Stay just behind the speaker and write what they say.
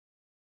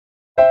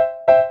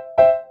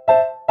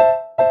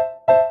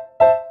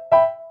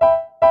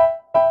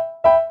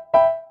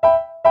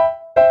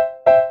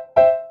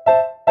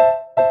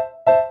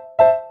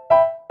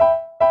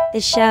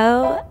The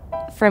show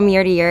from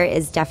year to year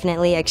is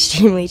definitely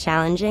extremely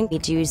challenging. We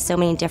do so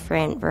many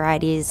different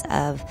varieties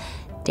of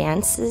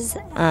dances,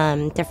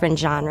 different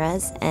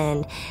genres,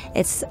 and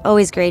it's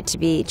always great to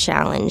be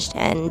challenged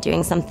and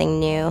doing something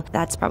new.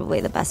 That's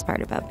probably the best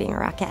part about being a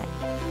Rockette.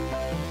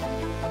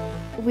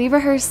 We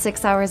rehearse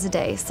 6 hours a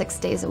day, 6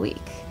 days a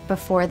week,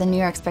 before the New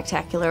York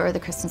Spectacular or the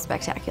Christmas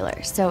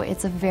Spectacular. So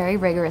it's a very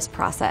rigorous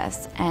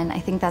process, and I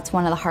think that's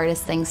one of the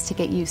hardest things to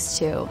get used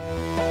to.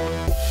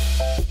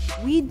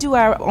 We do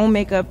our own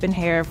makeup and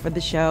hair for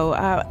the show.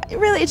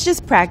 Really, it's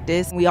just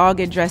practice. We all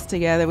get dressed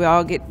together. We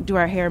all do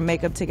our hair and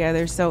makeup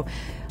together. So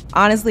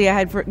honestly, I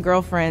had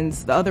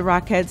girlfriends, the other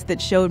Rockettes,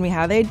 that showed me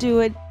how they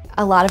do it.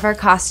 A lot of our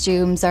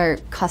costumes are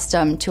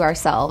custom to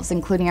ourselves,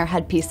 including our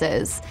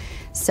headpieces.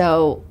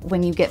 So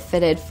when you get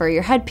fitted for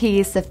your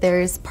headpiece, if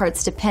there's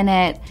parts to pin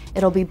it,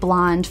 it'll be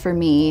blonde for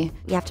me.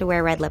 You have to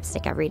wear red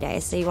lipstick every day,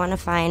 so you want to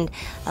find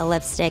a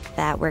lipstick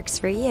that works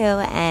for you.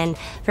 And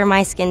for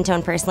my skin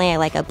tone personally, I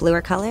like a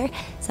bluer color,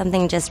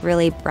 something just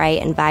really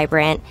bright and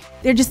vibrant.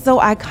 They're just so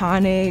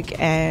iconic,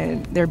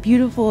 and they're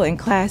beautiful and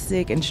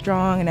classic and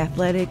strong and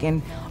athletic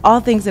and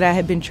all things that I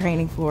had been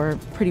training for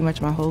pretty much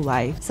my whole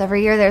life. So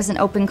every year there's an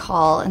open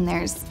call, and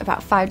there's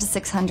about 500 to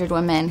 600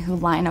 women who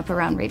line up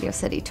around Radio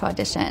City to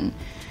audition.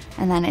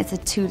 And then it's a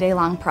 2-day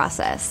long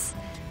process.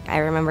 I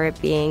remember it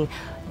being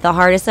the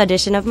hardest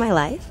audition of my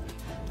life.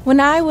 When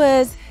I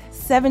was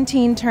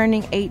 17,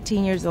 turning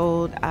 18 years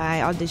old, I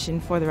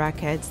auditioned for the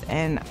Rockettes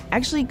and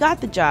actually got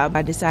the job.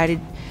 I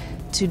decided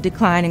to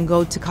decline and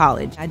go to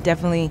college. I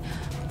definitely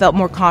felt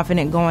more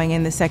confident going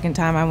in the second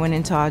time I went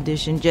into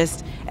audition,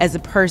 just as a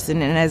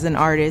person and as an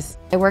artist.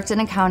 I worked in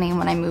accounting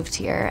when I moved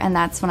here, and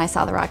that's when I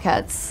saw the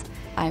Rockettes.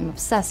 I'm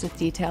obsessed with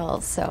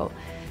details, so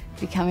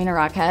becoming a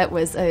Rockette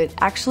was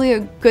actually a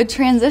good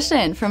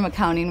transition from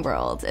accounting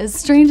world, as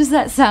strange as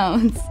that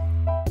sounds.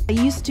 I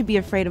used to be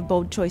afraid of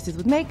bold choices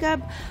with makeup,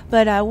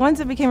 but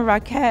once I became a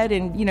Rockette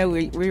and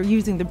we were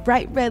using the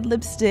bright red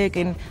lipstick,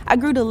 and I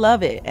grew to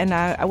love it, and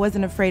I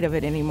wasn't afraid of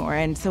it anymore.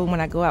 And so when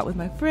I go out with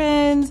my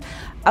friends,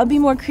 I'll be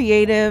more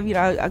creative.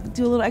 I'll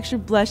do a little extra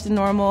blush than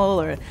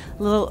normal or a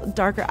little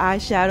darker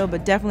eyeshadow,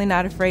 but definitely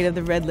not afraid of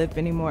the red lip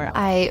anymore.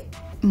 I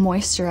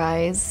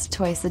moisturize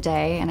twice a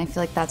day, and I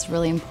feel like that's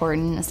really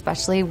important,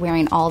 especially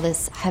wearing all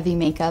this heavy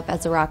makeup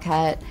as a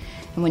Rockette.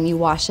 And when you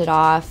wash it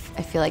off,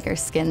 I feel like our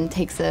skin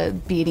takes a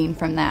beating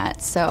from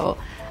that. So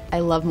I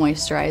love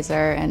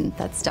moisturizer, and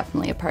that's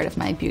definitely a part of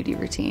my beauty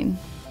routine.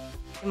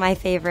 My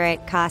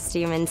favorite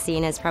costume and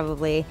scene is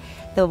probably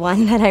the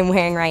one that I'm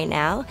wearing right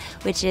now,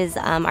 which is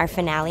our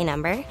finale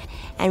number.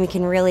 And we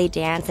can really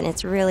dance, and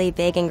it's really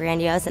big and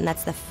grandiose, and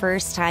that's the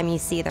first time you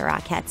see the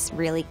Rockettes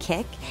really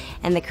kick,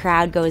 and the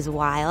crowd goes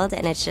wild,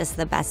 and it's just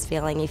the best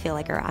feeling. You feel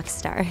like a rock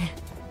star.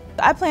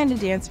 I plan to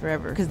dance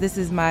forever because this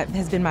has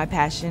been my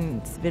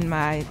passion, it's been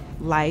my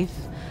life,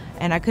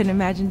 and I couldn't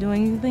imagine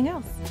doing anything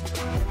else.